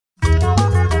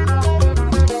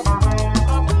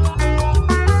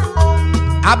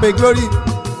abe glory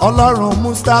ọlọ́run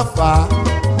Mustapha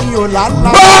ní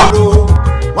ọ̀làlàró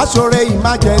wọ́n ṣoore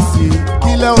emergency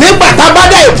kílẹ̀ òun. nígbà tá a bá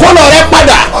dá ìkólọ rẹ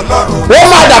padà ó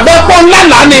máa dàbẹ́ pọ́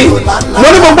ńlá ni mo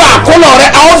ní gbogbo àkólọ rẹ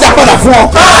a ó dà padà fún ọ.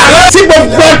 tí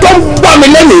gbogbo ẹ tó ń gbọ́ mi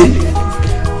lẹ́nìí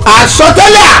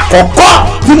àsọtẹ́lẹ̀ àkọ́kọ́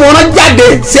tí mo rán jáde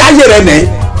sí ayé rẹ nìyí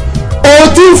o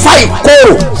ti ń fa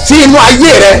ìkorò sí inú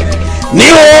ayé rẹ ní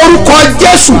orúkọ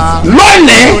Jésù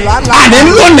lónìí àní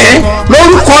lónìí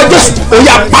lórúkọ Jésù ó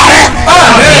yá parẹ́.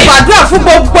 gbàdúrà fún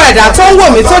gbogbo ẹ̀dá tó ń wò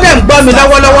mí tó dẹ̀ ń gbọ́ mi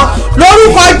lọ́wọ́lọ́wọ́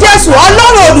lórúkọ Jésù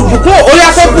Ọlọ́run olùbùkún ó yá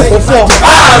kó bùkún fún ọ.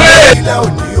 ilẹ̀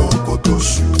òní òkò tó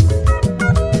ṣú.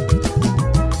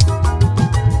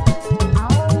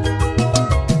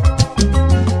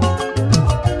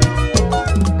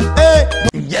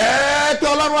 jẹ́ kí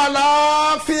Ọlọ́run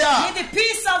àlàáfíà May the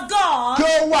peace of God kí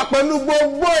ó wà pẹ̀lú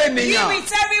gbogbo be ènìyàn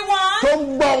with everyone tó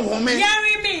ń gbọ́ ohùn mi.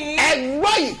 hearing me. ẹ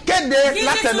gbọ́ ìkéde Listen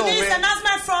látẹnu to mi. this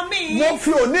announcement from me. mo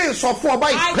fi òní sọ fún ọba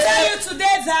I ìpè tell you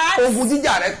today that ogun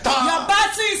jíjà rẹ tán your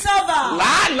battle is over.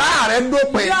 làálàá rẹ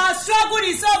dópin Your struggle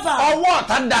is over. ọwọ́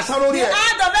ọ̀tá dasán lórí The ẹ̀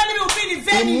hand of enemy will be in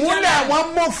vain in your ìmúlẹ̀ life. wọn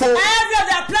mọ̀fọ́ Every of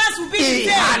their plans will be in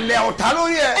vain. ìhàlẹ̀ ọ̀tá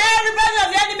lórí ẹ̀ Everybody of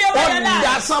the enemy over ó your life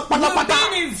dasán will pátápátá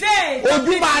be in vain.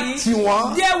 ojú máa completely. tì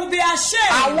wọ́n They will be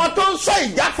ashamed. àwọn tó ń sọ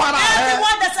ìjáfara rẹ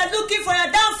Everyone that's looking for your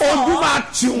downfall, ojú máa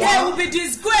tì they wọ́n will be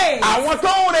disgraced. àwọn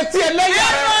tó ń retí ẹlẹ́yà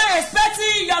rẹ Everyone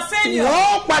expecting your failure,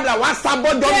 wọ́n padà wá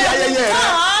sábọ́dọ̀ ní they ayẹyẹ will rẹ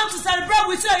come to celebrate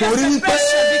with you at your torí wípé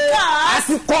celebration a because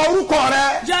ti kọ orúkọ rẹ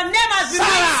your name has been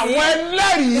sára àwọn written.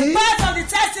 ẹlẹ́rìí Part of the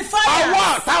testifiers, ọwọ́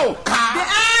ọ̀tá ò ká the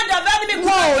hand of enemy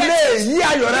wọn ò could lè not get yí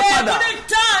ayọ̀ rẹ They padà couldn't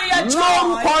turn your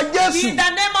lórúkọ joy Jésù in the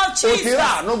name of o ti Jesus. rà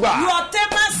àánú gbà You obtain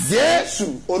mercy. Jésù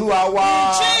Olúwa wa.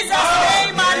 Jesus'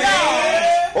 name, my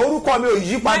Lord. orúkọ mi ò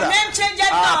yí My padà name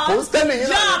changes now. àpòstélì yín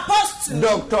Your náà apostle.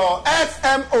 Dr.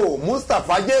 SMO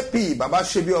Mustapha JP baba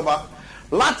ṣebí ọba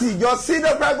láti ìjọ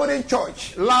Cedar Golden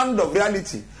Church Land of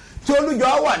Reality tí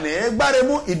olùjọ wà ní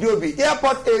Gbáremú Ìdíòbí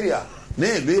Airport area ní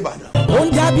ìlú Ìbàdàn. ó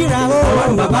ń jábìrà o.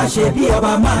 ọlọ́run bàbá ṣe bí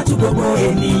ọba máa tú gbogbo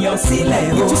ènìyàn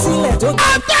sílẹ̀ o. ìtúsílẹ̀ tó.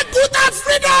 Abẹ́kúta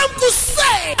freedom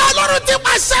crusade. Ọlọ́run ti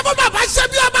pàṣẹ fún bàbá ṣe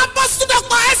bí ọba bọ́sùn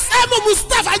Dr. SM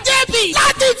Mustapha JP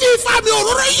láti fi ìfàmì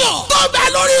òróró yàn tó bẹ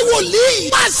lórí wòlíì.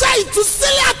 Pàṣẹ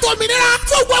ìtúsílẹ̀ àtòmìnira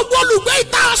fún gbogbo olùgbé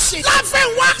ìta ọ̀sìn.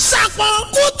 Láfẹ̀wá ṣàpọ̀n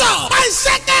kútọ̀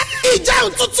pàṣẹkẹ́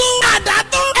ìjẹun tuntun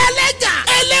àdàtún ẹlẹ́gà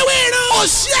eléwéèrán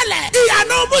òṣìẹ̀lẹ̀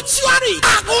ìyànà mọ́túárì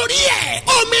àkórí ẹ̀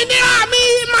òmìnira mi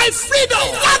my freedom.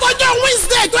 Látọjọ́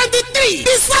Wednesday 23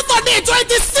 bí Saturday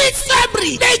 26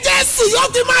 February ní Jésù yóò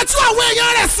fi máa tú àwọn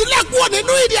èèyàn rẹ̀ sílẹ̀ kúrò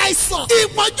nínú ìdè àìsàn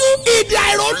ìpọ́njú ìdè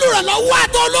àìrólùrànlọ́wọ́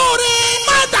àtọlóore.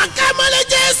 Má dàkẹ́ mọ́lẹ̀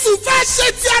Jésù fẹ́ ṣe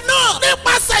tiẹ̀ náà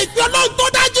nípasẹ̀ ìpè Ọlọ́run tó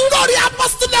dájú lórí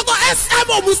apostolic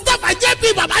SMO Mustapha JP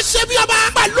bàbá ṣebí ọba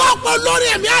pẹ̀lú ọ̀pọ̀ olórí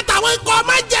ẹ̀mí àtàwọn ikọ̀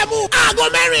májẹ̀mú aago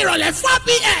 4 ìrọ̀lẹ́ 4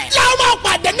 p.m. láwọn máa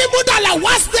pàdé ní Múdàlá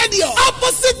wá stadium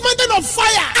opposite Mountain of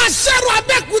Fire Aṣẹ́rù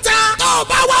Abẹ́òkúta tó o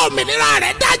bá wá òmìnira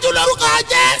rẹ̀ dájú lórúkọ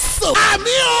Jésù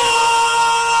àmín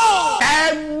o. ẹ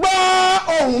gbọ́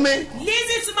ohùn mi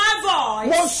Listen to my voice.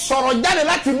 mo sọ̀rọ̀ jáde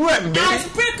láti inú ẹ̀mí I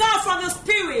speak out from the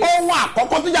spirit. ohun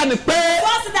àkọ́kọ́ tó jáde pé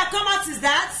First thing that comes out is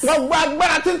that wọ́n gba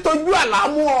agbára tí ń tọ́jú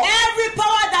àlámú ọ every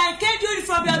power that engage you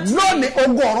from your dream, lónìí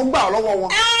ogun ọ̀run gbà ọ́ lọ́wọ́ wọn.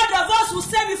 all of us will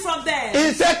save you from them.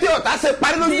 iṣẹ́ tí ọ̀tá ṣe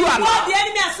parí The lójú àlá what the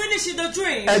enemy has finished in the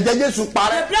dream, ẹ̀jẹ̀ Jésù the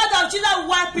parẹ́ blood of Jesus will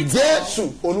wipe it Jésù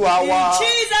off. Olúwa In wa.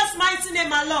 Jesus' mighty name,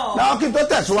 my Lord. náà kí n tó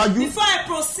tẹ̀síwájú Before I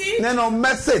proceed, nínú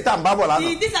mẹ́sẹ̀ tá à ń bá bọ̀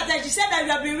lánàá this that you said that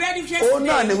you have been ready ó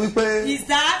náà ni yesterday wípé is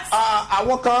that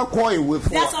àwọn kan kọ ìwé fún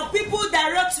there are ọ some people that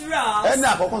wrote to us. ẹni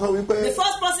àkọ́kọ́ sọ wípé The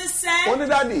first person said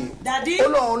onídàdí Daddy, ó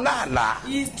lóun láàlá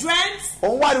he's dreamt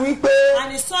òun wá rí wípé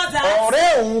and he saw that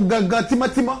ọ̀rẹ́ òun gangan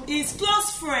tímọ́tímọ́ his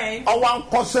close friend ọwọ́ à ń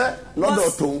kọ́ṣẹ́ lọ́dọ̀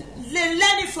was tòun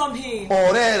learning from him.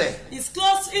 ọ̀rẹ́ rẹ̀ His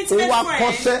close ó intimate wá friend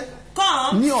kọ́ṣẹ́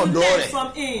comes ní to ọ̀dọ̀ learn rẹ̀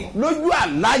from him. lójú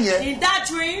àlá yẹn In that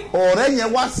dream, ọ̀rẹ́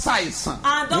yẹn wá ṣàìsàn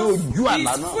and ní ojú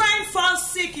àlá his náà friend fell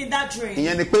sick in that dream.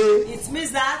 ìyẹn ni pé It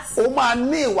means that ó máa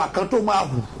ní ìwà kan tó máa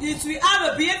hù it will have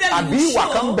a behavior àbí you will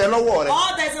ìwà kan show, bẹ lọ́wọ́ rẹ̀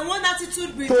or there's a one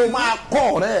attitude with tó you máa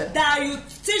kọ́ ọ̀rẹ́ that you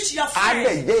teach your á dẹ̀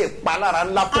friend, jẹ́ ìpalára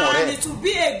ńlá fún and ọ̀rẹ́ it will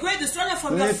be a great destruction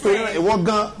from your nítorí náà friend. ìwọ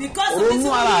gan Because of ronú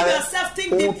this, ara you rẹ yourself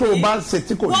think ohun tó o deeply bá ń ṣe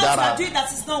tí kò what you dára are doing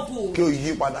that is not good, kí o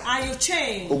yí padà and you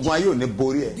change. ogun ayé ò ní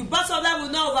borí ẹ̀. The battle of that will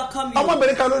not overcome you.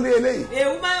 ọmọbìnrin kan ló ní eléyìí A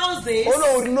woman owns this. ó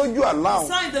lóun lójú àlá òun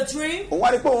Saw in the dream òun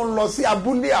wá rí pé òun lọ sí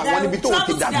abúlé àwọn that níbi will tó òun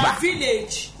ti travel to dàgbà their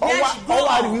village where she grew ó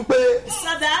wá rí up. wípé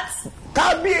Saw that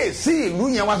kábíyèsí ìlú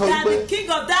yẹn wá sọ that wípé the king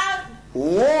of that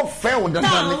òun fẹ́ òun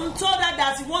dandan ni. Now told her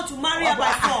that he want to marry her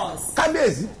by force.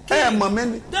 Kábíyèsí mọ̀ mí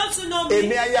ni. Don't you know me?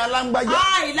 Èmi ayé alágbájá.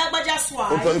 Lágbájá's ó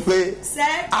wife. sọ pé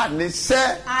Said.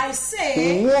 àníṣẹ́ I say.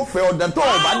 òun ò fẹ́ ọ̀dà tó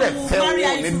ọ̀bá dẹ̀ fẹ́ òun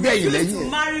ò ní dẹ́yìn to lẹ́yìn.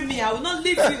 marry me, I will not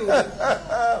leave you.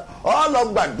 Ó lọ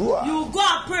gbàdúrà. You go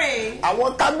and pray.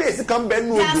 Àwọn kábíyèsí kan bẹ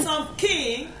nú There are odò. some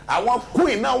king. Àwọn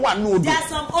queen náà wà nú There odò. are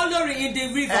some olori in the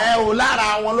river. Ò lára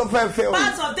àwọn ló fẹ́ fẹ́ o.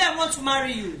 Part of them want to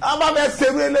marry you. a bá fẹ́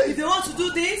ṣerú If eléyìí. they want to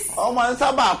do this, ọmọ ń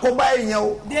sábà kó bá èèyàn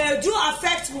o. they do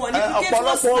affect one. If you get one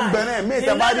Ọ̀pọ̀lọpọ̀ obìnrin mi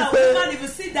ìtàn bá rí pé if you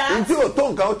see that, ntí ò tó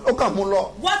nǹkan ó kàn mú lọ.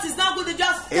 what is not good, they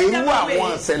just take them Èyí away.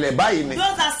 àwọn ìṣẹ̀lẹ̀ báyìí ni.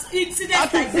 Those are a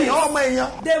incidents ti like fi this. hàn ọmọ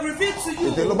èèyàn. They reveal to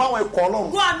Ètè ló you. bá wọn ikọ̀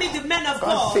Ọlọ́run. Go and meet the men of Kan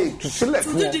God ṣe ìtúsílẹ̀ to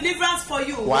fún do ọ. deliverance for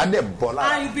you. Wàá dẹ̀ bọ̀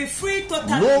lára. And you'll be free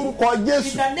totally. Lórúkọ In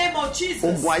Jésù. the name of Jesus.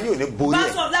 Ogun ayé ò ní borí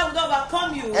Battle ẹ̀. of that will not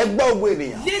overcome you. Ẹgbẹ́ ogun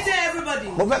ènìyàn. Listen, everybody.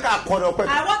 Mo fẹ́ ká kọrin ọpẹ́ I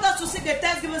kan. want us to sing a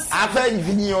thanksgiving A song. fẹ́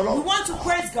fi yin We Ọlọ́run. want to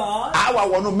praise God. A wà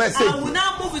wọnú And we mẹ́sẹ̀gì.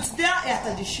 now move it there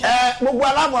after the show. Gbogbo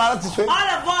alámọ̀ra láti ṣe. All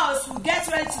of us will get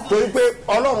ready to do Torí this. pé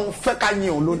Ọlọ́run fẹ́ ká yin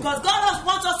òun lónìí. Because God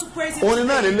wants us to praise Him. Orin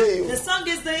náà today. lélẹ́yìí o. The song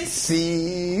is this.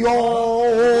 Sí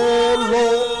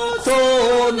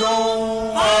olótòló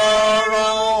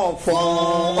ọ̀rọ̀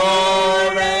fún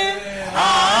ọrẹ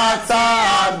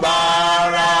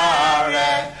àtàgbàrà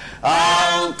rẹ̀ à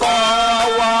ń kọ́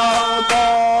wa kọ́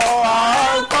à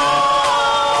ń kọ́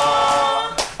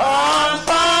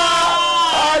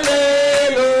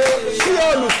hallelujah sí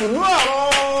olùtùnú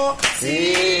ọ̀rọ̀ sí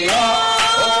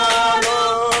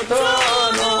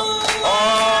olótòló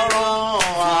ọ̀rọ̀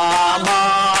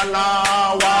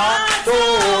àmàlàwà tó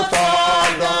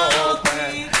tọ̀dọ̀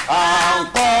pẹ̀ à ń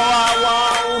kọ́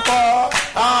àwọn ń kọ́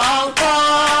à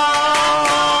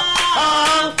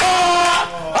ń kọ́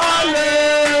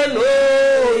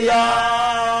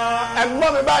hallelujah.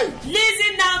 Ẹ̀gbọ́n mi báyìí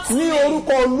Listen now to ní me.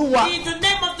 orúkọ Olúwa In the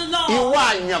name of the Lord. ìwọ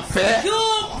àyànfẹ́ You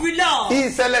belong.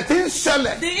 ìṣẹ̀lẹ̀ tí ń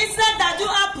ṣẹlẹ̀ The incident that do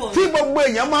happen. tí gbogbo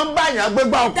èèyàn máa ń bá èèyàn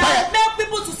gbégbá ọpẹ́ That make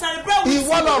people to celebrate with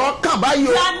ìwọ you. lọ̀rọ̀ kàn báyìí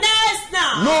o You are next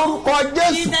now. lórúkọ In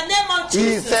Jésù the name of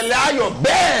Jesus. ìṣẹ̀lẹ̀ ayọ̀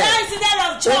bẹ́ẹ̀ That incident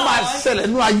of ó joy. máa ṣẹlẹ̀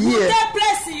nínú ayé ẹ̀ Take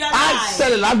place in your á life.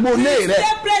 ṣẹlẹ̀ lágbóolé rẹ̀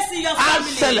Take place in your á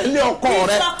family. ṣẹlẹ̀ ní ọkọ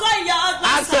rẹ̀ It's occur in your á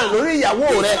husband's ṣẹlẹ̀ house. lórí ìyàwó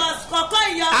rẹ̀ It's occur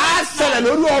in your á husband's ṣẹlẹ̀ house.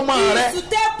 lórí ọmọ rẹ̀ It's to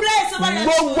take place over your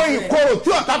gbogbo children. ìkorò tí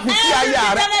ọ̀tá fi sí ayé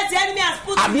rẹ̀ Every the enemy has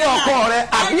put àbí together. ọkọ rẹ̀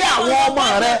àbí Every àwọn one ọmọ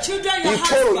of rẹ̀ your children, your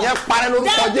ìkorò husband. yẹn parẹ́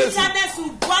lórúkọ That Jésù bitterness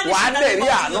will vanish wàá in the dẹ̀ name rí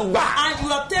of àánú Jesus. gbà And you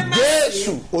obtain mercy.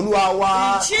 Jésù Olúwa wa.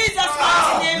 In Jesus'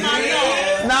 mighty name, I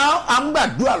know. Now à ń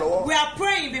gbàdúrà lọ́wọ́ We are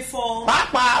praying before.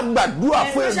 pàápàá gbàdúrà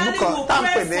fún ìlú Especially kan we'll tá à ń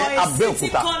pè pray ní for a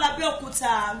city Abẹ́òkúta called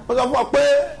Abeokuta. mo sọ fún ọ pé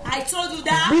I told you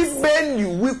that. Bíbélì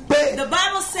wípé The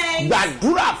Bible says,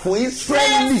 gbàdúrà fún pray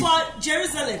Ísírẹ́lì for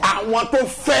Jerusalem. àwọn tó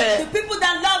fẹ́ The people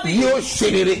that love yóò it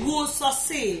ṣe rere will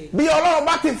succeed. bí Ọlọ́run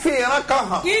bá ti fi ìran kan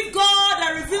hàn If God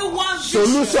has revealed one vision,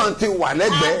 solution ti wà and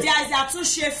lẹ́gbẹ̀ẹ́ there is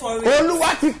àtúnṣe for it. Olúwa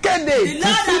ti kéde The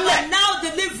Lord ìtúsílẹ̀ has announced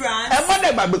deliverance. ẹ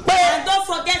mọ́dẹ̀ gbàgbé pé And don't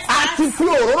forget a that ti fi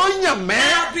òróró yàn I mẹ́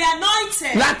have been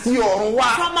anointed láti ọ̀run wá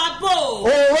from above.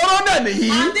 òróró dẹ̀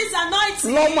nìyí And this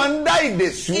anointing ló máa ń dá ìdè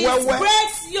sí is wẹ́wẹ́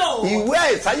breaks yoke. ìwé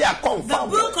Àìsáyà The confam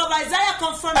book of Isaiah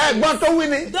confirms. ẹ̀gbọ́n tó wí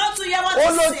ni Don't you hear what ó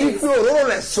he ló ti says? fi òróró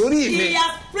rẹ̀ sórí mi He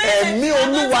has placed ẹ̀mí the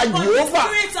Olúwa anointing Jèhófà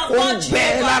upon the Spirit of ó God ń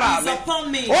bẹ lára Jehovah is mi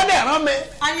upon me. ó dẹ̀ rán mi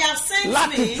And you have sent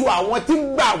láti me tu àwọn tí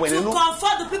ń gbààwẹ̀ to nínú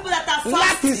comfort the people that are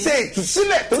láti fasting. ṣe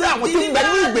ìtúsílẹ̀ torí àwọn tí ń bẹ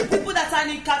ní Deliver the ìgbèkùn people that are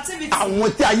in captivity. àwọn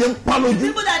tí ayé ń pọ́n The lójú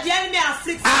people that the enemy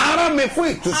afflicts. arán mi fún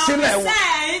ìtúsílẹ̀ wọn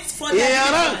Sent for their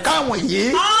ìran deliverance. káwọn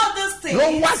yìí All these things ló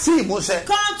ń wá sí ìmúṣẹ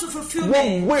come to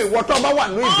fulfillment. gbogbo ìwọ tó bá wà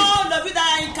ní ìdè All of you that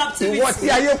are in captivity. ìwọ tí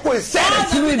ayé kó iṣẹ́ rẹ̀ All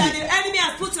of sínú you ìdè that the enemy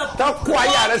has put up. tó kó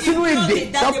aya rẹ̀ sínú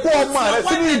ìdè tó kó ọmọ rẹ̀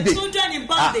sínú ìdè Children in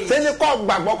bondage. àtẹni kọ́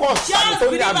gbàgbọ́ kọ́ sàmì Just tó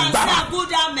ní believe and say agbára a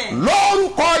good amen.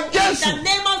 lórúkọ Jésù In the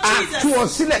name of Jesus. àtú ọ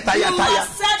sílẹ̀ You tayátayá are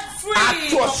set free.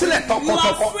 àtú ọ sílẹ̀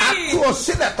tọkọtọkọ àtú ọ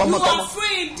sílẹ̀ You tọmọtọmọ are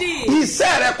free indeed.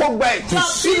 iṣẹ́ rẹ̀ kó gba Your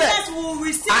ìtúsílẹ̀ business will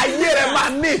receive ayé rẹ̀ deliverance. máa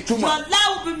ní ìtumọ̀ Your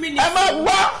life will be ẹ má meaningful.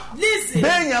 gbọ́ Listen.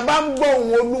 béèyàn bá ń gbọ́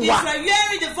ohùn If Olúwa you are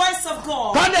hearing the voice of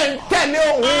God tọ́lẹ̀ ń tẹ̀lé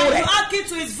ohùn and rẹ̀ you hearken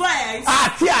to his voice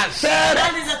àti àṣẹ rẹ̀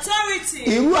and his authority,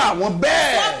 irú àwọn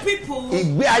bẹ́ẹ̀ some people,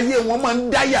 ìgbé ayé wọn máa ń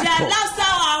dá their yàtọ̀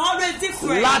lifestyle are always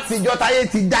different. látijọ́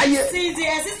táyé ti dáyé Since the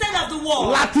existence of the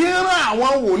world, láti rán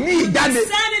àwọn wòlíì jáde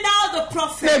sending out the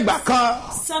prophets. nígbà kan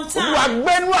Sometimes Olúwa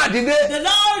gbẹ́nu àdìdé the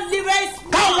Lord liberates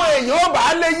káwọn God èèyàn ó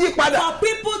bá lè yí padà for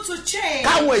people to change,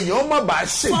 káwọn èèyàn ó má bàa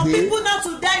for ṣègbé people not to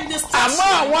die in àmọ́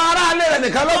destruction. àwọn aráalé rẹ̀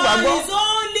nìkan ló But gbàgbọ́ it's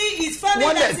only his family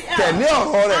wọ́n that dẹ̀ he tẹ̀lé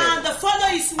helped, ọ̀rọ̀ rẹ̀ and the follow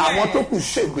his àwọn tó way. kù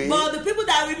ṣègbé But the people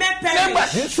that remain nígbà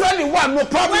perish. tí Ísírẹ́lì wà nínú When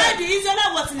problem the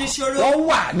Israelites was in the Shoro, wọ́n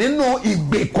wà nínú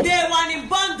ìgbèkùn they were in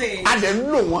bondage. a dẹ̀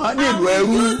ń lò wọ́n ní And ìlú we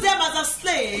ẹrú use them as a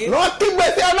slave, lọ kígbe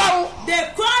sí Ọlọ́run. they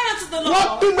cry unto the wọ́n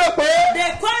Lord. kígbe pé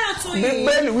They cry unto him.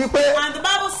 Bíbélì wípé And the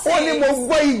Bible ó ní mo says,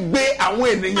 gbọ́ igbe àwọn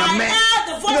ènìyàn I mẹ́. heard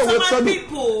the voice of my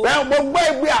people. bẹ́ẹ̀ mo gbọ́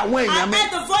igbe àwọn I èèyàn mẹ́.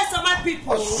 heard the voice of my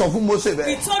people. sọ fún Mósè He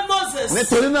bẹ́ẹ̀. told Moses,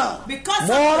 nítorí náà because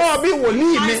mo of rán bí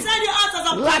wòlíì I mi send you out as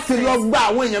a láti lọ prophet gba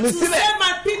àwọn èèyàn mi to sílẹ̀ save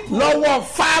my people, lọ́wọ́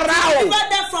Fáráò. deliver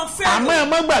them from àmọ́ ẹ Pharaoh.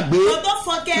 má gbàgbé But don't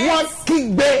forget, wọ́n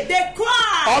kígbe. they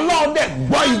cry. Ọlọ́run dẹ̀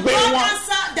gbọ́ And igbe God wọn.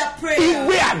 answered the prayer.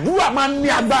 igbe àdúrà máa ń ní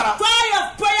agbára. Cry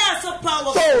of prayer is so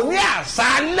powerful. tó ní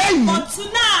àṣálẹ́ yìí But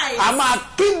tonight, a máa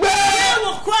kígbe we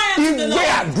will cry unto the igbe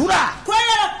Lord. àdúrà.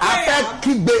 Prayer of a fẹ́ prayer.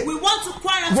 kígbe We want to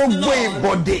cry unto the gbogbo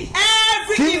Lord. ìbọ̀dè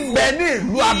Every tí ń evil bẹ ní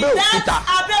ìlú in Abẹ́òkúta that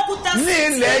Abẹ́òkúta ní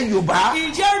ilẹ̀ city, Yorùbá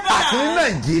in Yoruba àti ní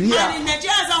Nàìjíríà and in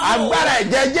Nigeria as a whole, agbára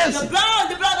ẹ̀jẹ̀ the Jésù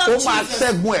blood ó of máa Jesus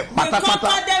ṣẹ́gun ẹ̀ will pátápátá.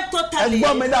 conquer them totally. ẹ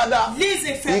gbọ́ mi dáadáa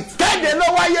Listen, friend. ìkéde ló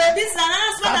wáyé This is an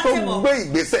announcement ká that tó came up. gbé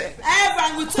ìgbésẹ̀.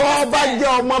 Everyone will tó o bá jẹ́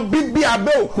ọmọ bíbí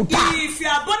Abẹ́òkúta if you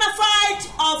are bona fide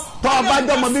of tó o bá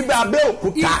jẹ́ ọmọ bíbí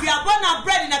Abẹ́òkúta if you are born and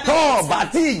bred in tó o bá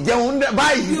Abẹ́òkúta, tí ì jẹun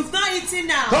báyìí you've not eaten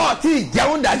tó now, o tí ì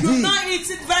jẹun dàjí you've not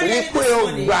eaten very rí early pé this o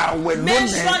morning, gbà àwẹ̀ make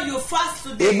lónìí. sure you fast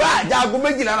today. ìbá àjà aago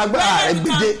méjìlá agbára rẹ Whether you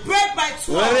gbèdé can pray by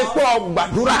rí pé 12, o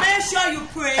gbàdúrà. make sure you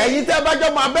pray. ẹ̀yin tẹ́ bá jẹ́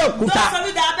ọmọ Abẹ́òkúta Those of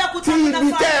you that are Abẹ́òkúta tí ibi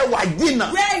bona tẹ́ ẹ fide, wà jìnnà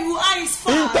where you are is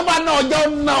far. ìtọ́ba náà ọjọ́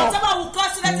náà Whatever will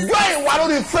cost you, that is jọ ìwà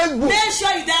lórí Facebook make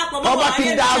sure you darapọ̀ mọ́ Ọba wa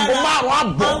ti da aago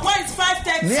márùn-ún àbọ̀ and when it's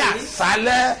ní 5:30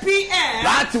 àṣálẹ́ p.m.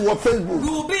 láti wọ Facebook we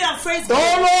will be on Facebook.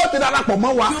 tó ló ti darapọ̀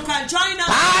mọ́ wa You can join us.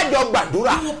 káàjọ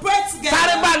gbàdúrà We will pray together.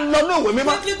 sáré bá lọ ní ìwé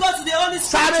mímọ́ Quickly go to the Holy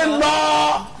sáré Scripture.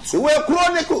 lọ ìwé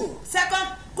Chronicle Second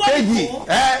kejì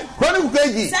Chronicle. Chronicle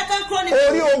kejì Second orí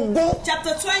Chronicle. ogún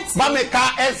Chapter 20. bámi ka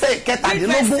ẹsẹ̀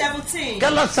kẹtàdínlógún Verse 17.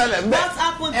 kẹlọ ṣẹlẹ̀ mbẹ. What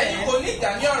happened ẹ̀yin there? kò ní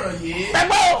ìjà ní ọ̀rọ̀ yìí.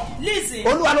 ẹgbẹ́ o Listen.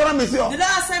 Olúwa ló rán mi sí ọ The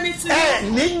Lord sent me to ẹ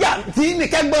you. níjà tí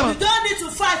nìkẹ́gbọ́n You don't need to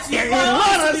fight. You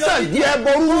ìgbọràn sàn ju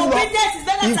ẹbọ rúru lọ Obedience is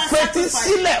better than sacrifice.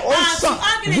 ìfetísílẹ̀ ó And to sàn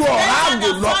argue ju is ọ̀rá better àgbò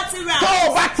than lọ fighting round. tó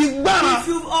o bá ti gbọ́ràn If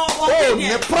you o are ní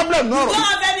obedient, problem you náà don't rọ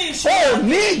have any issue. o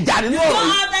ní ìjà nínú You ọ̀rọ̀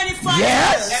don't yìí have any fight.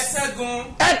 yes ẹ ṣẹ́gun.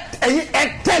 ẹ̀yin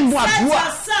ẹtẹnu àdúrà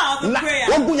yourself in prayer.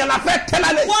 ogun yẹn la fẹ́ tẹ́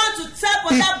lálẹ́ Want to tell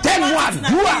for that ìtẹnu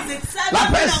àdúrà la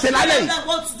fẹ́ ṣe lálẹ́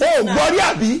yìí o gbọ́rí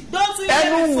àbí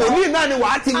ẹnu wòlíì náà ni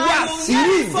wàá ti wá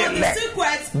àṣírí ìjìnlẹ̀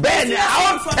bẹ́ẹ̀ ni a ó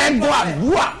tẹ́nu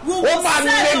àdúrà ó máa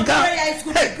lé gan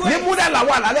ní múdà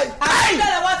làwọn àlálẹ́ káì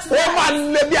ó máa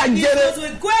lé bí ajere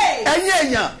ẹ̀yin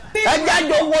èèyàn ẹ̀jẹ̀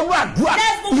àjọ wọnú àdúrà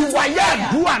ìwà yẹ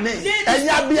àdúrà ni ẹ̀yin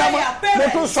abiyamọ mo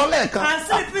tún sọ lẹ́ẹ̀kan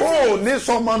ó ní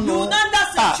sọmọ nù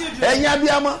ẹ̀yin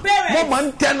abiyamọ mo máa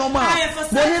ń tẹnu mọ́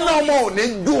mo ní náà mo ò ní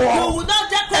ju ọ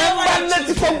ẹ bá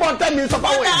létí kó gbọ́n tẹ́mi sọ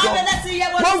fáwọn ìjọ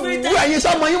gbogbo ẹ̀yin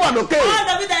sọmọ yín wà lókè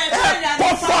ẹ kó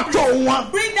fọ́tò wọn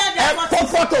ẹ kó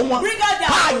fọ́tò wọn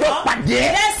káàjọ pàdé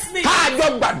káàjọ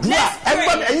gbàdúrà ẹ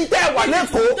gbọ́n ẹ̀yin tẹ́ ẹ wà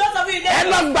lẹ́kọ̀ọ́ ẹ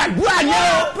lọ gbàdúrà yẹn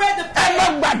o ẹ lọ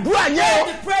gbàdúrà yẹn o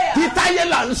títáyé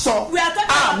là ń sọ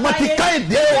àmọ́ ti ká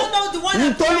èdè o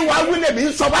nítorí wàá wílẹ̀ mi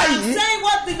ń sọ báyìí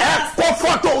ẹ kó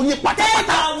fọ́tò yín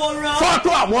pátápátá fọ́tò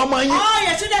àwọn ọmọ yín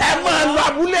ẹ máa lọ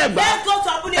abúlé ẹ̀gbá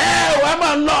ẹ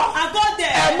máa lọ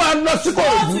ẹ máa lọ sí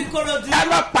Kòròdú ẹ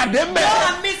lọ pàdé mbẹ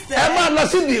ẹ máa lọ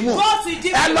sí Dìímù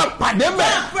ẹ lọ pàdé mbẹ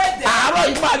àárọ̀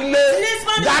yìí máa lé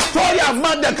gàtọ́rìà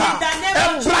mọ́dẹ̀ká ẹ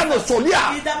bravo sòlíà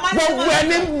gbogbo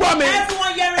ẹni ń gbọ́ mi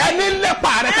ẹni ń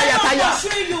lépa rẹ tayátayá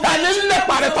ẹni ń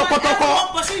lépa rẹ tọkọtọkọ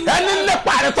ẹni ń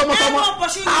lépa rẹ tọmọtọmọ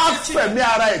á fẹ̀mí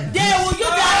ara ẹ̀ bí.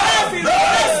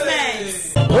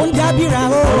 ó ń jábìrà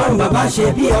ó. ọlọ́run bàbá ṣe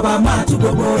bí ọba máa tú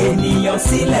gbogbo ènìyàn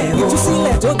sílẹ̀ o.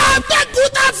 ìtúsílẹ̀ tó.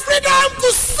 Abẹ́òkúta freedom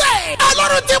crusade.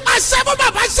 Ọlọ́run ti pàṣẹ fún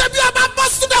bàbá ṣe bí ọba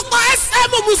pọ́sítọ́kọ̀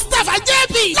SM Mustapha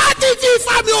JB láti fi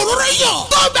ìfàmì òróró yàn.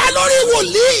 tó bẹ lórí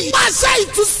wòlíì. pàṣẹ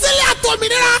ìtúsílẹ̀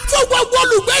àtòmìnira fún gbogbo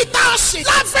olùgbé ìta ọ̀sìn.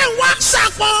 láfẹ̀wá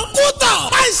ṣàpọ̀n kútọ̀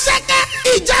pàṣẹkẹ́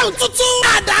ìjẹun tuntun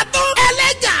àdàtún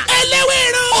ẹlẹ́gà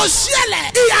ẹlẹ́wẹ̀rán òṣìẹ̀lẹ̀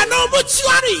ìyànà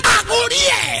mọ́túárì àkórí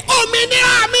ẹ̀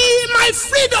òmìnira mi my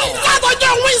freedom.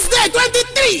 látọjọ́ Wednesday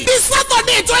 23 bí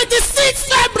Saturday 26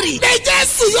 February. ní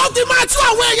Jésù yóò fi máa tú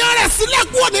àwọn èèyàn rẹ̀ sílẹ̀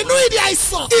kúrò nínú ìdè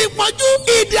àìsàn ìpọ́njú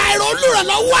ìdè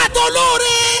àìrólùrànlọ́wọ́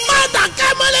àtọlóore. má dàkẹ́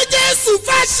mọ́lẹ̀ Jésù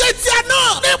fẹ́ ṣe tiẹ̀ náà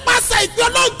nípasẹ̀ ìpè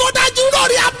Ọlọ́run tó dájú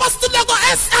lórí apọ́sítélẹ́kọ̀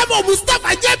SM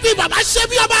Mustapha JB bàbá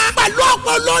ṣẹ́bí ọba pẹ̀lú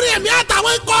ọ̀pọ̀ olórí ẹ̀mí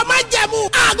àtàwọn ikọ̀ májẹ̀mú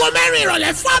aago 4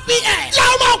 ìrọ̀lẹ́ 4 p.m.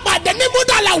 láwọn máa pàdé ní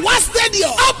múdàlá wá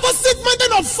stadium opposite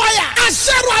mountain of fire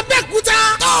àṣẹrù Abẹ́òkúta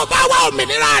tó o bá wá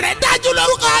òmìnira rẹ̀ dájú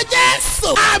lórúkọ Jésù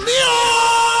àmín o.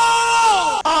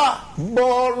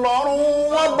 bọ́lọ́run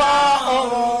wọ́n bá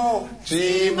ọ̀run tí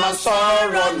máa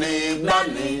sọ̀rọ̀ nígbà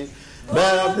ní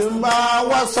bẹ́ẹ̀ bí máa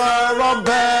wá sọ̀rọ̀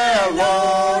bẹ́ẹ̀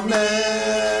wọ́n ní.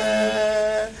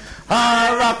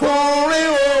 arákùnrin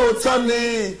ò tán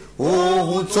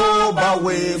ohun tó bá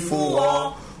wí fún ọ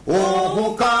ohun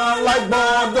kan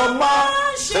lágbọ́dọ̀ máa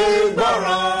ṣe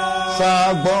gbọ́ràn.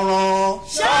 ṣàgbọ́ràn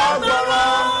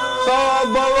ṣàgbọ́ràn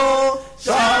ṣàgbọ́ràn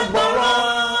ṣàgbọ́ràn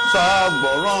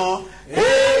ṣàgbọ́ràn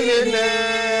èyí ni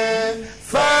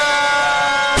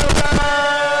fẹ́rẹ́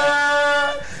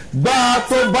gbà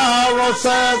tó bá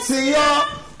ránṣẹ́ sí ọ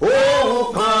ohun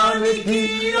kan ní kí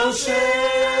o ṣe.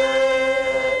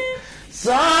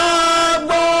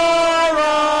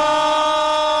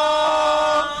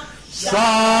 ṣàgbọ́ràn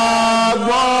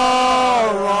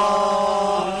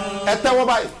ṣàgbọ́ràn. ẹ tẹ́wọ́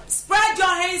báyìí. Spread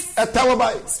your hands. ẹ tẹ́wọ́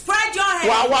báyìí. Spread your hands.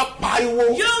 wà á wá pariwo.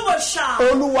 You will shout.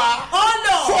 Olúwa Oh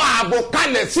Lord. sọ ààbò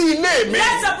kalẹ̀ sí ilé mi.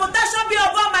 Let the protection be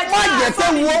over my má jẹ́ pé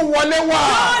wo wọlé wá.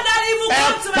 Lord, that evil ẹ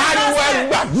come to my pariwo ẹ husband.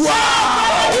 gbàdúrà.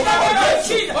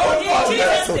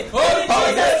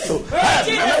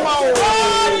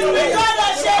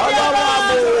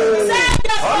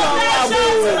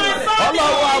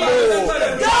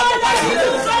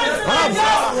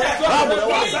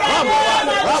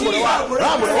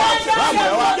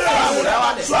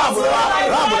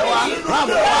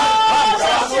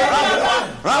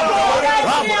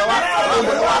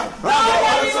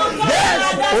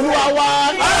 Olúwa wa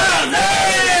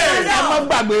ẹ má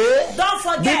gbàgbé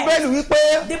Bíbélì wípé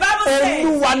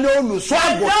Olúwa ni olùṣọ́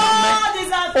àgùntàn mi.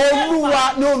 Olúwa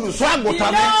ni olùṣọ́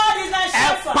àgùntàn mi. Ẹ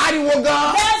pariwo gan.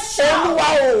 Olúwa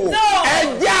o ẹ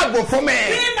jẹ́ ààbò fún mi.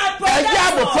 Ẹ jẹ́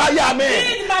ààbò fún aya mi.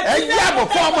 Ẹ jẹ́ ààbò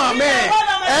fún ọmọ mi.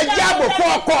 Ẹ jẹ́ ààbò fún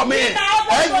ọkọ mi.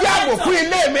 Ẹ jẹ́ ààbò fún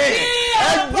ilé mi.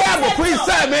 Ẹ jẹ́ ààbò fún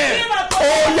iṣẹ́ mi. Ó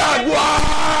yá àdúrà.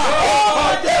 Orúkọ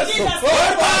Jésù.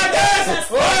 Orúkọ Jésù.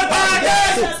 Orúkọ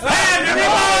Jésù. Ẹ̀mí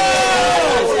mímọ́.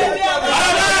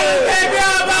 Ọlọ́run tẹ̀mí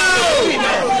ọba o.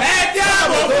 Ẹ jẹ́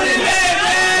ààbò fún ilé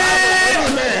mi.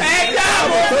 Ẹ jẹ́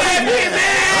ààbò fún ẹbí mi.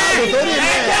 Ẹ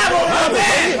jẹ́ ààbò fún mi.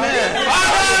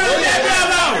 Ọlọ́run tẹ̀mí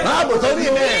ọba o. Ààbò sórí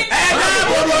mi. Ẹ jẹ́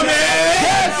ààbò fún mi.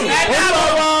 Jésù. Ẹ jẹ́ ààbò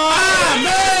fún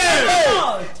mi.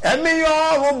 Ẹ̀mí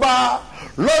ọ̀run bá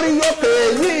lórí òkè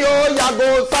yìí ó yàgò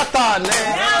Sátánì.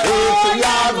 Èsì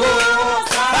yàgò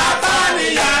Sátánì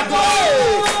yàgò.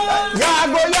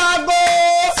 Yàgò yàgò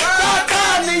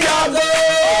Sátánì yàgò.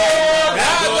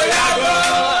 Yàgò yàgò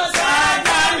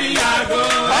Sátánì yàgò.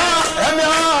 Ẹ̀mí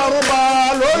ọ̀run bá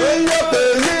lórí òkè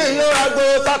yìí ó yàgò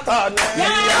Sátánì.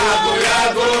 Yàgò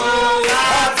yàgò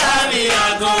Sátánì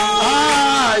yàgò.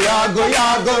 Yàgò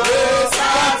yàgò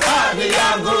Sátánì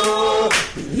yàgò.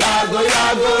 Yàgò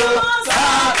yàgò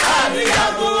Sátánì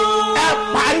yàgò. Ẹ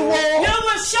pariwo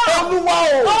Olúwa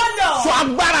o sọ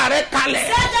agbára rẹ kalẹ̀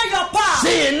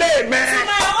sí ilé mi.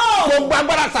 Gbogbo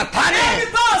agbára Sátánì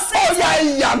ó yá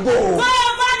ìyàgò.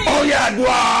 Ó yá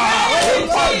àdúrà.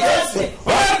 Orúkọ Jésù.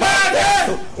 Orúkọ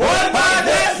Jésù. Orúkọ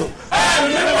Jésù.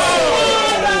 Ẹ̀mí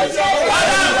mímọ́.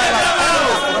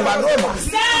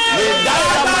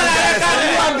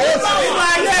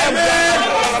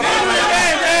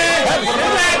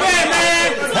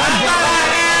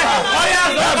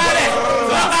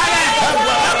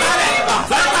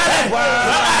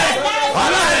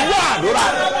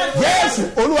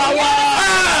 Olúwa wa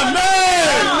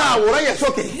ẹ̀nà àwòrán yẹn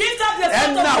sókè.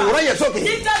 Ẹ̀nà àwòrán yẹn sókè.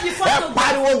 Ẹ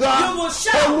pariwo gan.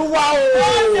 Olúwa o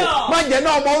má jẹ́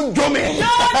náà ọmọ ń jó mi.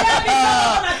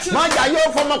 Má jà yóò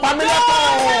fọmọ pamí lẹ́kọ̀ọ́.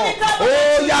 Ó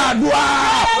yá àdúrà.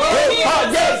 Orúkọ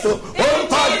Jésù.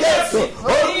 Orúkọ Jésù.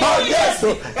 Orúkọ Jésù.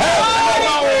 Ẹ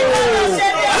pariwo o.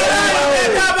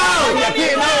 Yẹ kí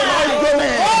iná ọmọ ń jó mi.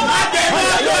 Má jẹ́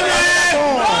náà jó mi.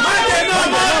 Má jẹ́ náà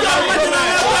ọmọ ń jó mi.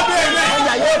 Má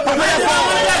jà yóò fọmọ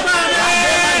lẹ́kọ̀ọ́.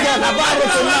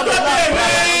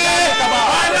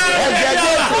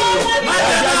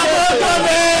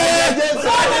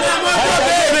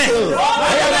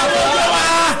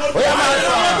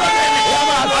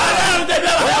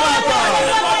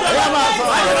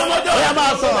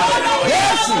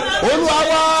 Olúwa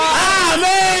wa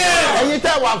ẹ̀yin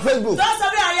tẹ́ wà Facebook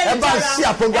ẹ bá ṣí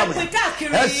àpọ́gàmù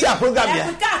ẹ ṣí àpọ́gàmù yẹn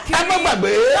ẹ má gbàgbé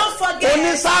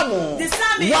onísáàmù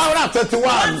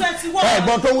 121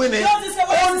 ẹ̀gbọ́n tó wí ni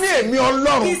ó ní èmi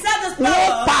Ọlọ́run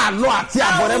wọ́n pa àlọ́ àti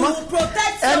àbọ̀ rẹ mọ́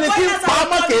ẹni tí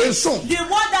pamọ́ kìí sùn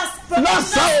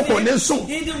lọ́sàn-án kò ní sùn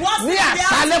ní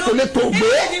àṣálẹ́ kò ní tó gbé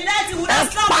ẹ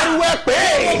pariwo ẹ pé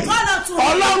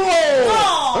Ọlọ́run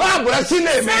o rán àbúrẹ́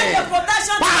sílé mi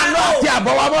pa àlọ́ àti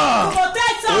àbọ̀ wa mọ́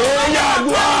ó yá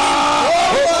àdúrà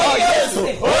orúkọ Jésù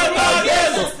orúkọ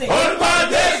Jésù orúkọ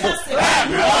Jésù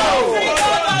ẹ̀mí o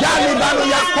jáde balo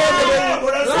ya kó lebe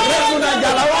lẹ́kùn náà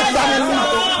jàlá wá sami mu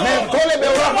mẹ kó lebe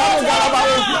wúrọ̀ bá mu jàlá bá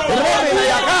wù rẹ́mi náà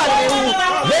yà ká àdé wù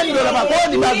lẹ́mi dọ̀rọ̀ bá kó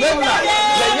dìbà zẹ́mu náà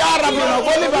lẹ́ yára mi náà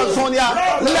kó lebe sọ̀nìyà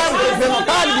lẹ́mu tó fẹ́ náà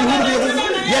káàdì bí huru bí huru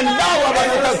yẹn dáwọ̀ bá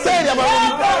náà ká sẹ́yìn yà bá wù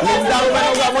yẹn dáwọ̀ bá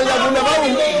náà ká mọ̀ ya bunda bawu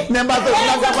nemba to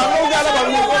naga ba no ga la ba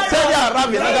seri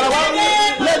arabi naga ba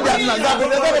le dia naga be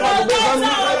be ba be ba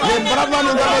le brava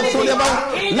no ga so le ba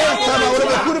le sama ore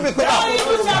be kuri be ko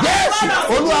yes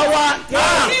Olúwa wa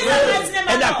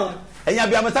e da ko ẹ̀yin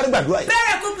àbí amẹ́sáré gbàdúrà yìí.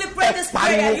 Very quickly pray this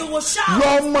prayer, you will shout. Yọ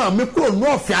ọmọ mi kúrò ní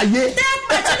ọ̀fẹ́ ayé. Take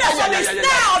my children from the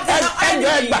snare of the enemy.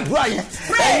 Ẹ̀yin gbàdúrà yẹn.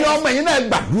 Ẹ̀yin ọmọ yìí náà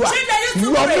gbàdúrà.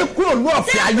 Yọ mi kúrò ní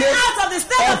ọ̀fẹ́ ayé.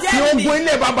 Ọ̀fẹ́ ogun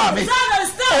ilé bàbá mi.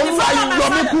 Olúwa yọ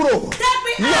mi kúrò.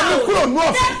 Yọ mi kúrò ní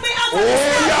ọ̀fẹ́.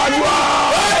 Oyè àdúrà.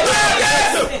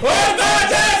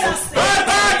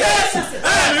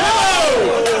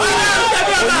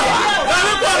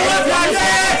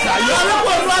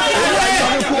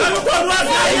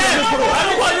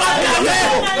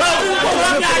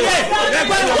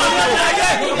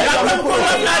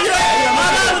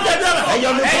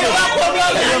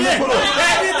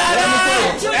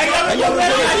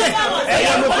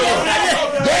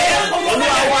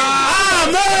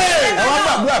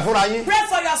 Pray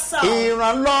for yourself.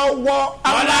 Ìrànlọ́wọ́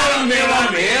aláìmíràn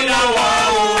mi lọ́wọ́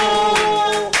o.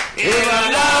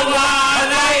 Ìrànlọ́wọ́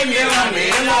aláìmíràn mi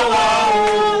lọ́wọ́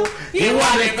o. Ìwọ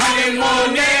nìkan ni mo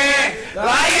ní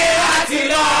láyé àti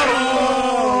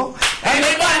lọ́run.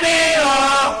 Ẹni bá ní ọ,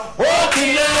 ó kì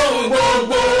í lóhùn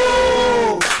gbogbo.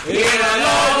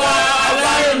 Ìrànlọ́wọ́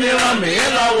aláìmíràn mi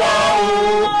lọ́wọ́ o.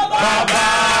 Bàbá.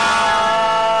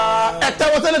 Ẹ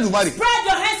tẹ́wọ́ tẹ́lẹ̀ dùmarì.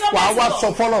 Wà á wá sọ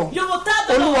fọ́lọ́.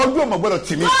 Olúwa ojú ọmọ gbọ́dọ̀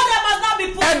tì mí.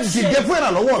 Ẹ dìde fún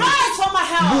ìrànlọ́wọ́ mi.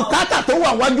 Bùkátà tó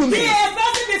wà wájú mi. Ní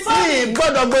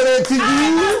gbọ́dọ̀ gbèrè tìjú.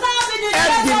 Ẹ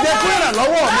dìde fún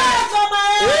ìrànlọ́wọ́ mi.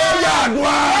 Ó yà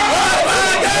àdúrà. Orúkọ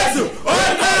Jésù,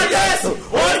 orúkọ Jésù,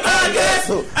 orúkọ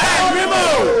Jésù. Ẹ̀mí mọ̀.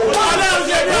 Ọlọ́run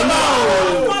ṣe bí ọmọ.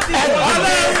 Ẹ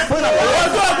dìde fún ìrànlọ́wọ́.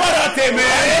 Ojú ọgbọ́dọ̀ tèmi.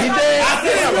 Dìde. Àti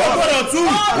ìrànlọ́wọ́ gbọ́dọ̀ tú.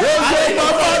 Ojú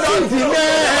ọgbọ́dọ̀ tì mí.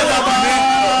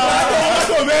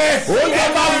 Oúnjẹ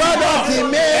bá gbọ́dọ̀ tì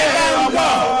mí ọmọ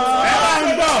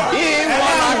ìwọ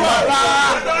àgbàrá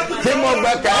tí mo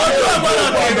gbẹ̀kẹ̀ lé ojú gbọ́dọ̀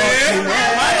tì mí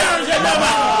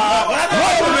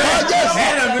lórúkọ Jésù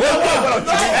ojú gbọ́dọ̀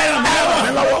tì mí ẹ̀rọ mi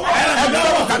lọ́wọ́ ẹ̀mí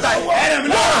lọ́wọ́ kàtà yìí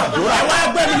àdúrà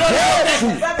Jésù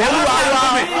Olúwa wa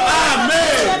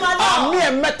àmì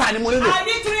ẹ̀mẹ́ta ni mo nílò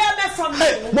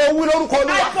mo wí lórúkọ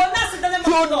Olúwa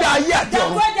tí ó dá ayé àti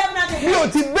ọ̀run bí o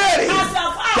ti béèrè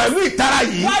pẹ̀lú ìtara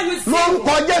yìí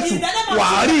lórúkọ Jésù wà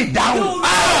á rí ìdáhùn.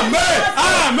 Àmín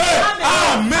àmín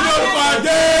àmín lórúkọ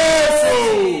Jésù.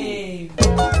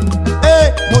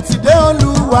 Mo ti dé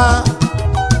Olúwa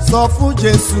sọ fún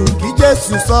Jésù kí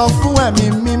Jésù sọ fún ẹ̀mí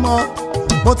mímọ́.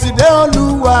 Mo ti dé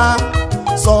Olúwa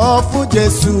sọ fún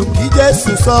Jésù kí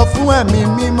Jésù sọ fún ẹ̀mí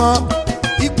mímọ́.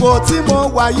 Ipò tí mo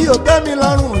wà yìí ò tẹ́ mi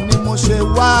lọ́rùn ni mo ṣe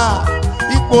wá.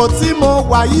 Ipò tí mo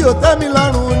wà yìí ò tẹ́ mi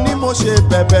lọ́rùn ni mo ṣe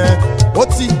bẹ̀bẹ̀. Ó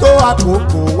ti tó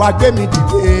àkókò wá gbé mi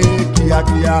dìde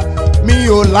kíákíá. Mi ò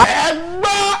lá. Ẹ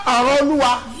gbọ́ ọ̀rọ̀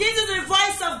Olúwa. Listen to the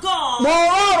voice of God. Mo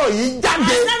ọ̀rọ̀ yìí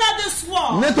jáde.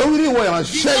 Nítorí ìwọ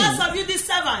ìránṣẹ́ yìí. Because of you this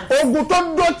servant. Ogun tó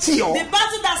dó tì ọ́. The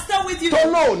battle that stay with you. Tó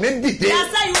lò ní dìde.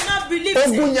 That's why you will not believe it.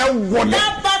 Ogun yẹn wọlé.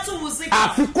 That battle will sink.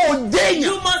 Àfi kó jẹ́yàn.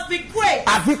 You must be great.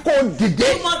 Àfi kó dìde.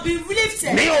 You must be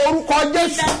lifted. Ní orúkọ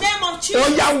Jésù. In the name of Jesus. Ó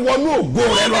yá wọnú ògo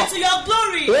rẹ lọ. Go to your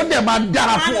glory. Ó dẹ̀ máa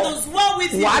dára fún ọ. And it was well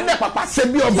with you. Wàá dẹ̀ pàpà ṣe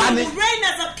bí ọba ni. You will reign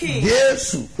as a king.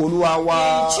 Jésù Olúwa wa.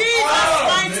 In Jesus'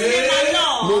 mighty name, my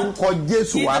Lord. Lórúkọ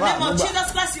Jésù wàrà In the name of àdúrà. Jesus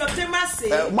Christ, your mercy.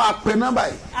 Máa pe nọ́mbà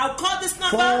yìí. I'll call this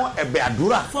number fún ẹ̀bẹ̀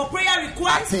àdúrà for prayer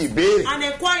request àti ìbéèrè. and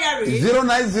inquiry.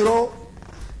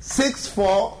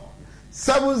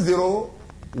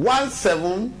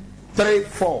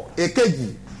 09064701734.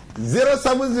 Èkejì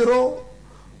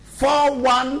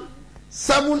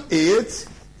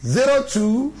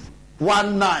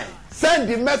 07041780219. Send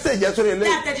the message yẹn sórí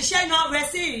eléyìí. Àtẹ̀jíṣẹ́ náà rẹ̀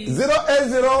sí.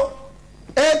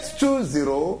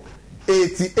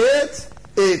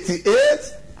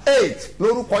 08082088888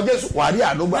 lórúkọ Jésù wàrí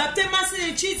àdúgbà. Baptism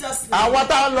in Jesus' name. Àwọn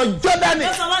tá a lọ Jọ́dánì.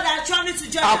 Those of us that are traveling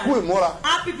to Jordan. A kú ìmúra.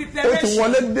 Happy Ó preparation. ti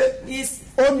wọlé dé. Is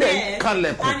Ó dẹ̀ there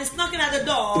kanlẹ̀kùn. and it's knocking at the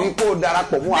door. Ní kó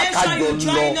darapọ̀ mú Make sure akájọ you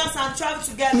join lọ. us and travel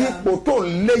together. Ipò tó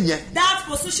ń lé yẹn. That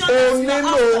position Ó that you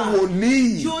nílò are after.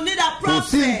 wòlíì. You need a Kò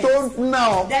sí prophet. tó ná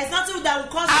ọ. There is nothing that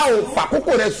will cause A ò you.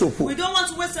 fàkókò rẹ̀ ṣòfò. We don't want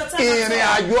to waste your time. Ìrìn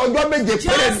àjò ọjọ́ méje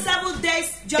péré Just ni. 7 days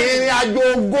journey. Ìrìn àjò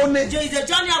ogún ní. It's a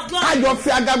journey of glory. Kájọ fi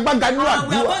agagbága nínú And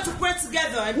we are àdúrà. going to pray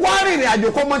together. And Wá rìnrìn àjò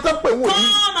kọ́ mọ tán pé wò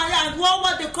yìí. come and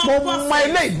what they call Mo prophet. mọ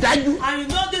ilé ìdájú. And you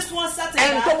know this one certain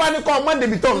Ẹni tó that bá ní kọ́ ọmọ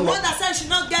débi tó the ń lọ. one that said you should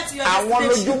not get to your Àwọn lójú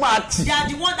destination. máa tì. They are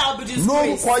the one that will be disgraced.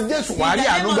 Lórúkọ Jésù wàá rí In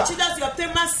the name ànúgbà. of Jesus, you obtain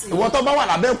mercy. Ìwọ tó bá wà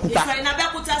lábẹ́ If òkúta. you are in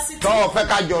Abeokuta city Tọ́ fẹ́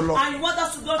kájọ lọ. and you want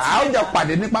us to go À ó jẹ together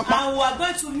pàdé ní pápá. and we are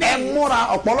going to Ẹ meet. múra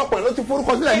ọ̀pọ̀lọpọ̀ ló ti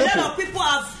forúkọ sílẹ̀ A lot lẹ́kọ̀ọ́. of people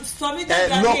have submitted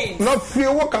your name. lọ fi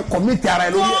owó kan commit ara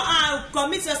ẹ Go lórí ẹ. and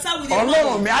commit yourself with the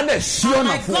Ọlọ́run money. mi á dẹ̀ ṣí And ọ̀nà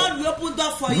my fún God ọ. will open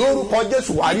door for you. Lórúkọ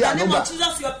Jésù wà á rí In the name ànúgbà. of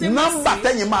Jesus, you obtain Nọ́mbà mercy.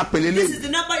 tẹ́yìn máa pèlè This lé. is the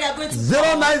number you are going to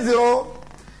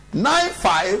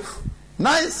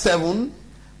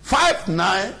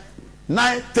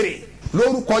 09095975993.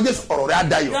 Lórúkọ Jésù ọ̀rọ̀ rẹ̀ á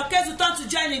dayọ̀. Your case will turn to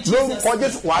join in Jesus. Lórúkọ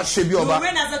Jésù wàá ṣe bí You ọba. will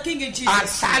reign as a king in Jesus.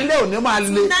 Àṣálẹ́ òní máa le.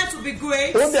 Tonight will be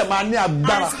great. Ó dẹ̀ máa ní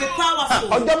agbára. And it will be powerful.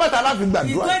 Ọjọ́ mẹ́ta láti It's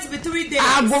gbàdúrà. going to be 3 days.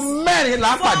 Aago mẹ́rin là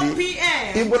á 4 pàdé.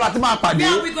 p.m. Ibo la ti máa pàdé.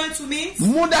 Where are we going to meet?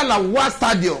 Múdàláwá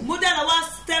stadium. Mudalawa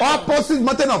step. Opposite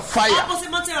mountain of fire.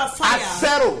 Opposite mountain of fire.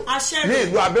 Asẹ́rò ní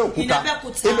ìlú In Abẹ́òkúta.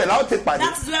 Abẹ́òkúta. Ibẹ̀ la ó ti pàdé.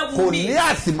 That is where we Kò meet. ní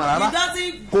àsìmọ̀ rárá. It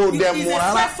doesn't. Kò dẹ̀ mú It's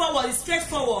rárá. It's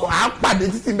straightforward. À á pàdé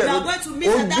títí bẹ̀rẹ̀. We are going to meet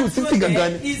at Ojú that títí road gangan there.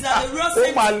 ni. Is at the road Ó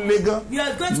máa center. le gan. You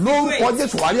are going to be Lórúkọ great.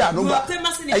 Jésù wàá rí ànúgbà. You obtain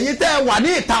mercy in it. Ẹ̀yin tẹ́ ẹ wà ní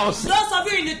ìta ọ̀sìn. Those of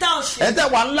you in the township. Ẹ tẹ́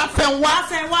wà ńlá fẹ́ ń wá.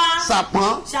 Afẹ́wá.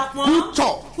 Sàpọ́n. Ṣàpọ́n.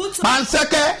 Kútọ̀. Kútọ̀.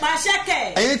 Pàǹsẹ́kẹ́. Pàṣẹkẹ̀.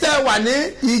 Ẹ̀yin tẹ́ ẹ wà ní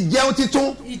ìjẹun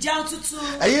titun. Ìjẹun tuntun.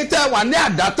 Ẹ̀yin tẹ́ ẹ wà ní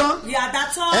àdátán.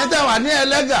 Ìyàdátán. Ẹ̀yin tẹ́ ẹ wà ní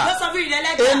ẹlẹ́gà. Those of you in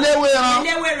Ẹlẹ́gà. Eléwéran.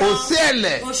 Eléwéran.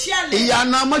 Òsíẹ̀lẹ̀. Òsíẹ̀lẹ̀.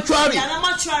 Ìyànà mọ́ṣúárì. Ìyànà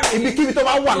mọ́ṣúárì. Ibikíbi tó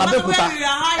bá wà lábẹ́kúta Wherever you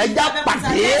are, ẹja Abẹ́òkúta,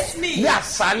 pàdé let's meet. ní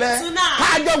àṣálẹ́ Tonight.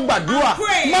 kájọ gbàdúrà And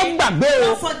pray. má gbàgbé o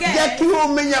Don't forget. jẹ́ kí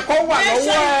omi yẹn kó wà Make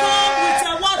sure lọ́wọ́ you come with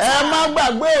your water. ẹ má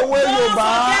gbàgbé òwe Don't Yorùbá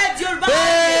forget Yorùbá pé that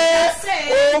say,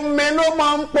 omi ló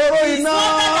máa ń poró It's iná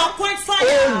water that quench fire.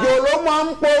 òjò ló máa ń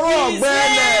poró It's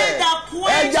ọ̀gbẹ́lẹ̀ rain that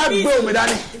quench ẹja gbé peace. omi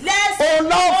dání Let's òun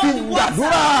náà fi hold the water.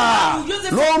 gbàdúrà You use it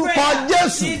for lórúkọ prayer.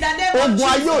 Jésù In the name of ogun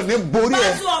ayé ò ní borí ẹ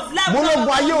Battle of life will múlógun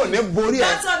not ayé ò ní borí ẹ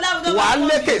Battle of life will not wàá overcome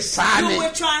lékè you. sáni You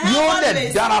will triumph yóò always.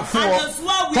 dẹ̀ dára fún And ọ as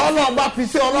well with tọ́lọ́ you. bá fi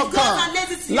sí ọlọ́kàn God can lay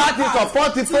this in your láti heart.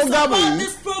 sọpọ́tì To prógámù support yìí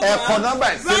this program, ẹ̀kọ́ nọ́mbà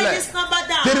write ìsílẹ̀ this number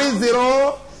down.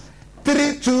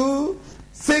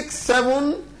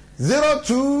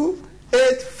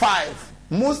 3032670285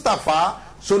 Mustapha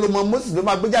Solomon Moses ló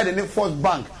máa gbé jáde ní First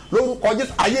Bank lórúkọ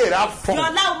Jésù ayé rẹ̀ á fọ́.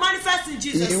 Your life will manifest in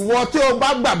Jesus. Ìwọ tí o bá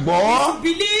gbàgbọ́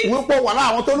believe wípé wà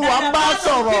láwọn àwọn tó Olúwa ń bá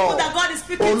sọ̀rọ̀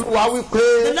Olúwa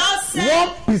wípé The Lord said,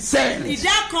 1%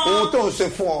 ìdá kan ohun tó ń ṣe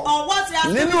fún ọ or what he has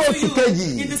nínú given to oṣù you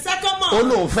kejì in the second month.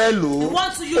 Olúwa fẹ́ lò You ó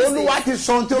want to use Olúwa it. ti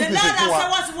sọ ohun tí ó The fi Lord ṣe has fún wa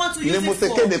said what you want to ni use mo it ṣe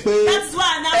for. kéde pé That is why I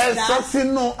announced ẹ sọ that.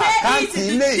 sínú Pay it àkáǹtì in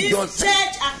ilé this ìjọsìn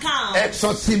church account. ẹ sọ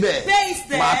síbẹ̀ Pay it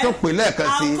there. màá tún pè lẹ́ẹ̀kan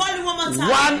sí I'll call you one more time.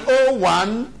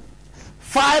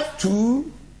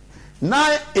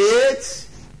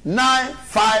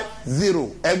 101529895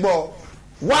 ẹ gbọ́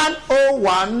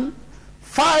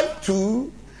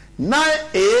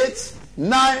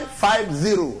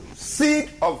 101529895 Seed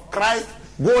of Christ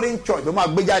Golden Church ló máa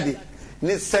gbé jáde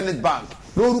ní Senate Bank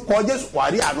lórúkọ Jésù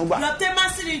wàrí ànúgbà You obtain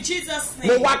mercy in Jesus'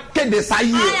 mo name. wá kéde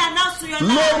sáyé I announce to your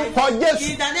life. lórúkọ Jésù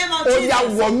In the name of ó yá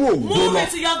Jesus. wọnú ògo Move lọ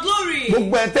into your glory.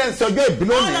 gbogbo ẹ̀ tẹ́ ń sọ ọjọ́ ìbí All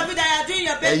lónìí of you that are doing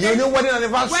your ẹ̀yin birthday. oní wedding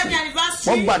anniversary Wedding anniversary.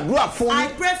 mo gbàdúrà fún I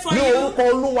pray for ní you. orúkọ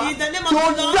Olúwa In the name of tí ó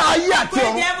the Lord. dá ayé àti Pray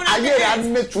ọ̀run the heaven and ayé the rẹ̀ á earth.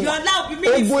 nítumọ̀ Your life will be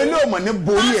meaningful. ogun ilé ọmọ ní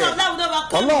borí House ẹ̀ of life will not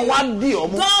overcome Ọlọ́run you. wá dì ọ́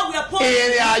mú God will uphold you.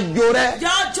 ìrìn àjò rẹ̀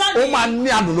Your journey ó máa ní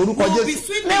àdùn lórúkọ will be Jésù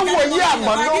sweet in níwò the name yí of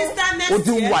àmọ́ Jesus. By náà this time next o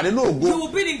ti year, wà nínú ògo you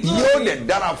will be in glory. yóò dẹ̀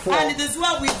dára fún ọ And it is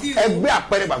well with you. ẹgbẹ́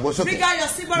àpẹẹrẹ gbàgbọ́ sókè Bring out your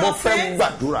symbol mo of fẹ́ faith.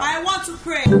 gbàdúrà. I want to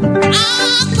pray.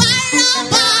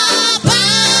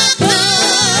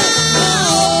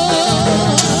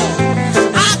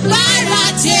 Agbára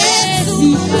Jésù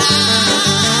ńlá.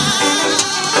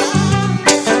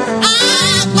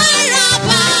 Agbára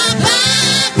bàbá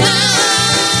kan.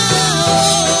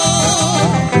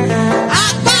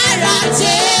 Agbára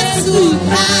Jésù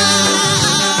ńlá.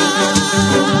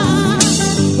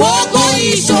 Gbogbo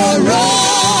ìṣòro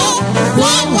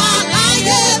wọ́n wà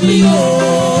láyé mi o.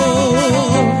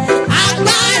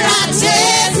 Agbára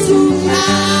Jésù ńlá.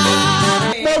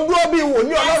 mo dúró bí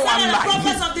wòlíì I Ọlọ́run stand on the àlàyé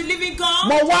prophets of the living God.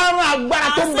 mo wá rán agbára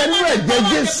tó ń bẹ nínú ẹ̀jẹ̀ the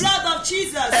Jésù blood of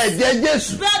Jesus. ẹ̀jẹ̀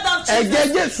Jésù Blood of Jesus. ẹ̀jẹ̀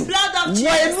Jésù Blood of wọ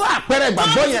Jesus. inú àpẹẹrẹ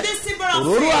ìgbàgbọ́ Come to yẹn this symbol of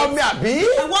òróró faith. omi àbí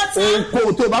And water.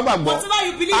 ohunkóhun tó bá gbàgbọ́ Whatever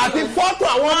you believe àti in. fọ́tò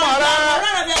àwọn ọmọ And rẹ the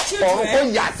blood of your children. ọ̀run kò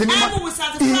yà sí mímọ́ Heaven will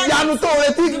satisfy ìyanu tó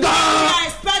retí The gan-an miracle you are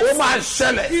expecting. ó máa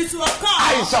ṣẹlẹ̀ It will occur.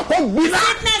 àìsàn kò gbiná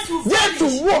Sickness will Jésù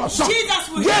vanish. wò ọ̀sán Jesus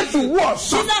will Jésù heal you. wò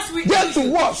ọ̀sán Jesus will Jésù heal you.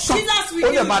 wò ọ̀sán Jesus will ó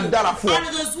lè heal máa you. dára fún ọ And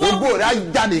it is well ògo with rẹ̀ á you.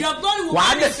 jáde Your glory will wàá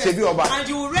dẹ̀ manifest. ṣe bí ọba And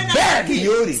you will reign as bẹ́ẹ̀ a ni king.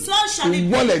 yóò rí So shall it be.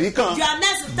 ìwọlẹ̀ rí kan Your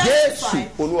next will Jésù testify.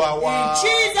 Olúwa wa In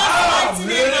Jesus' mighty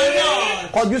name, my Lord.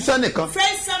 kọjú sẹ́nìkan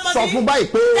Praise somebody. sọ fún báyìí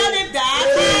pé Tell him that I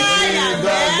am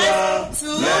here to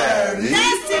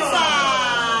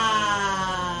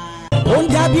testify. ó ń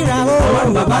dábìrà ó.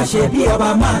 ọlọ́run bàbá ṣe bí ọba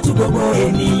máa tú gbogbo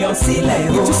ènìyàn sílẹ̀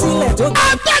o. ìtúsílẹ̀ tó.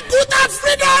 Abẹ́òkúta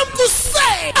freedom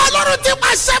crusade. Ọlọ́run ti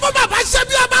pàṣẹ fún bàbá ṣe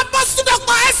bí ọba apọ́sítù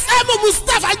Dr. SM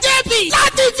Mustapha JB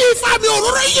láti fi ìfàmì òróró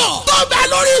òróró yàn tó bẹ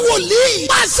lórí wòlíì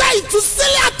pàṣẹ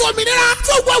ìtúsílẹ̀ àtòmìnira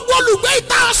fún gbogbo olùgbé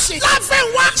ìta ọ̀sìn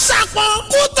láfẹ̀wá ṣàpọ̀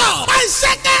kútọ̀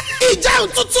pàṣẹkẹ́ ìjẹun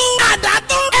tuntun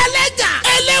àdàtún ẹlẹ́gà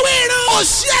ẹlẹ́wẹ̀rán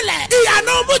òṣìẹ̀lẹ̀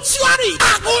ìyànà mọ́túárì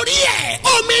àkórí ẹ̀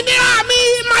òmìnira mi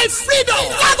my freedom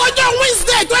látọjọ́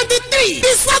Wednesday 23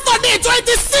 bí Saturday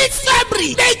 26 February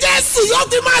ní Jésù yóò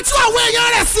fi máa tú àwọn èèyàn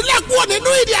rẹ̀ sílẹ̀ kúrò nínú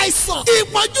ìdè àìsàn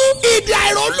ìpọ́njú ìdè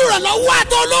àìrólùrànlọ́wọ́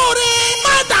àtọlóore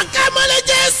má dàkẹ́ mọ́lẹ̀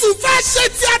Jésù fẹ́ ṣe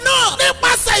tiẹ̀ náà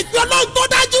nípasẹ̀ ìpè Ọlọ́run tó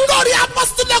dájú lórí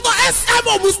apostolic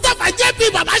SMO Mustapha JP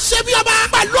bàbá ṣẹ́bí ọba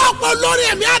pẹ̀lú ọ̀pọ̀ olórin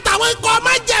ẹ̀mí àtàwọn ikọ̀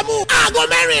májẹ̀mú aago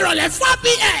 4 ìrọ̀lẹ́ 4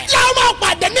 p.m. láwọn máa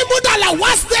pàdé ní Múdàlá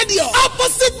wá stadium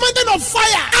opposite mountain of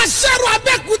fire àṣẹrù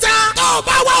Abẹ́òkúta tó o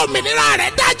bá wá òmìnira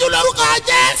rẹ̀ dájú lórúkọ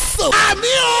Jésù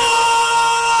àmín o.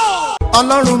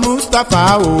 Ọlọ́run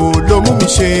Mustapha o ló mú mi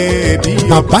ṣe bí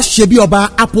ọba. Bàbá ṣe bí ọba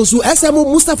àpòsù SMO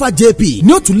Mustapha JP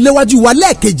ní ó tún léwájú wa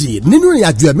lẹ́ẹ̀kejì nínú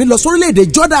ìrìnàjò ẹ̀mí lọ sórílẹ̀-èdè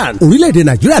Jordan. Orílẹ̀-èdè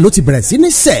Nàìjíríà ló ti bẹ̀rẹ̀ sí ní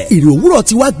sẹ̀. Ìrì òwúrọ̀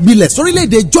ti wá gbilẹ̀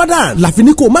sórílẹ̀-èdè Jordan. Láfi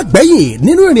ní kó má gbẹ̀yìn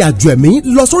nínú ìrìnàjò ẹ̀mí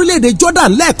lọ sórílẹ̀-èdè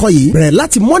Jordan lẹ́ẹ̀kan yìí. Bẹ̀rẹ̀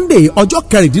láti Monday ọjọ́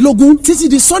 16 títí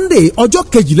di Sunday ọjọ́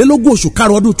 22 oṣù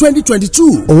karùn-ún ọdún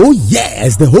 2022. Oh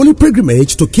yes, the holy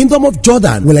pilgrimage to Kingdom of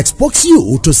Jordan will expose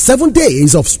you to 7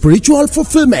 days of spiritual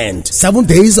fulfillment. 7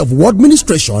 days of word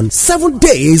ministration, 7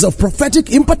 days of prophetic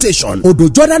impartation. Odò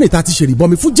Jordan ta ti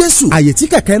ṣèrìbọmi fún Jésù. Àyè tí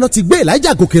kẹ̀kẹ́ náà ti gbé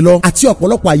Elijah gòkè lọ àti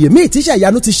ọ̀pọ̀lọpọ̀ àyè míì tíṣà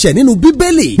ìyanu ti ṣẹ̀ nínú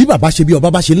Bíbélì. Bí bàbá ṣe bí ọba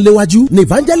bá ṣe ń léwájú ni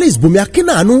evangelist Bùnmi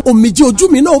Akínàánú omijé ojú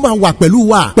mi náà máa wà pẹ̀lú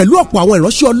wa pẹ̀lú ọ̀pọ̀ àwọn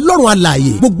ìránṣẹ́ Ọlọ́run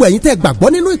alààyè. Gbogbo ẹ̀yin tẹ́ gbàgbọ́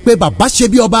nínú ìpè bàbá ṣe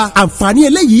bí ọba. Àǹfààní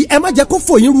eléyìí ẹ má jẹ́ kó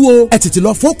fò yín ru o. Ẹ tètè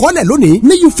lọ fún kọ́lẹ̀ lónìí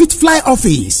ní You Fit Fly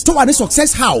office tó wà ní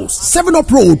Success House 7 Up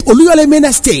Road Olúyọ̀lé Main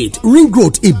Estate Ring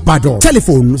Road Ìbàdàn.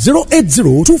 Telephone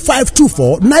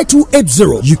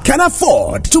 08025249280. You can't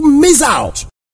afford to miss out.